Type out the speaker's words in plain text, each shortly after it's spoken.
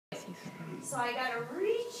So I got to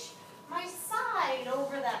reach my side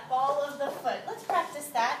over that ball of the foot. Let's practice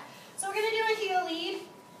that. So we're going to do a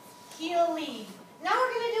heel lead. Now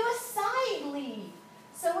we're going to do a side lead.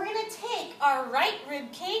 So we're going to take our right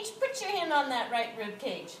rib cage, put your hand on that right rib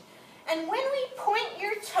cage. And when we point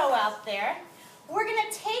your toe out there, we're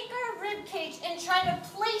going to take our rib cage and try to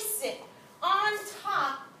place it on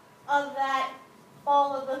top of that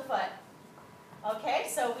ball of the foot. Okay,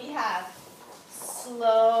 so we have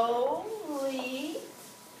slowly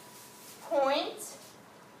point,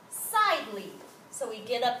 side lead. So we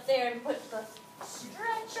get up there and put the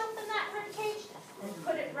stretch open that rib cage and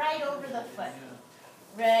put it right over the foot.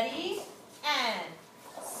 Ready? And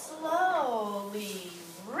slowly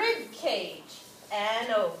rib cage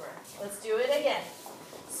and over. Let's do it again.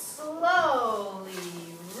 Slowly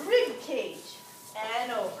rib cage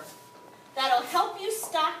and over. That'll help you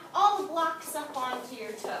stack all the blocks up onto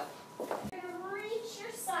your toe. You're going to reach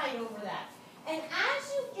your side over that. And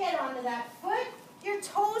as you get onto that foot, your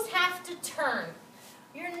toes have to turn.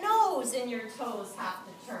 Your nose and your toes have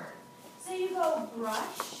to turn. So you go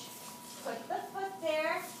brush, put the foot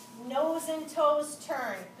there, nose and toes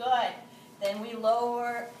turn. Good. Then we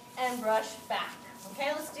lower and brush back.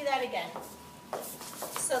 Okay, let's do that again.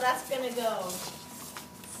 So that's going to go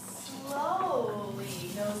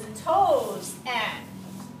slowly, nose and toes, and.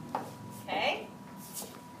 Okay?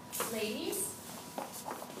 Ladies,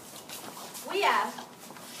 we have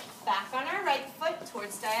back on our right foot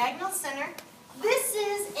towards diagonal center. This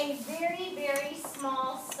is a very, very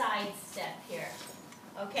small side step here.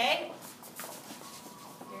 Okay?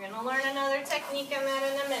 You're going to learn another technique on that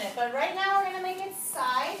in a minute. But right now we're going to make it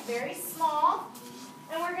side, very small,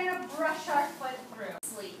 and we're going to brush our foot through.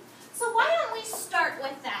 So why don't we start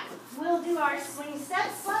with that? We'll do our swing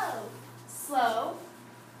step slow, slow,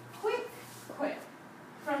 quick, quick.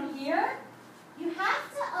 From here, you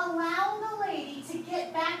have to allow the lady to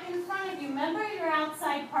get back in front of you. Remember your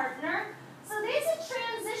outside partner? So there's a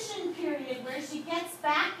transition period where she gets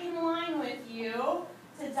back in line with you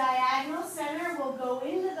to diagonal center. We'll go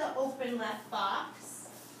into the open left box.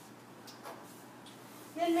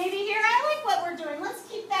 Then maybe here, I like what we're doing. Let's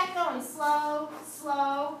keep that going. Slow,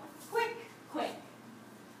 slow, quick, quick.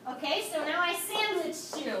 Okay, so now I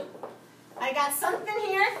sandwiched you. I got something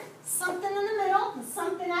here, something in the middle, and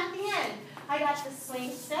something at the end. I got the swing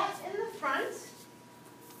step in the front,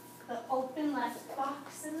 the open left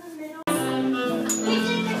box in the middle. We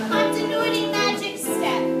did the continuity magic.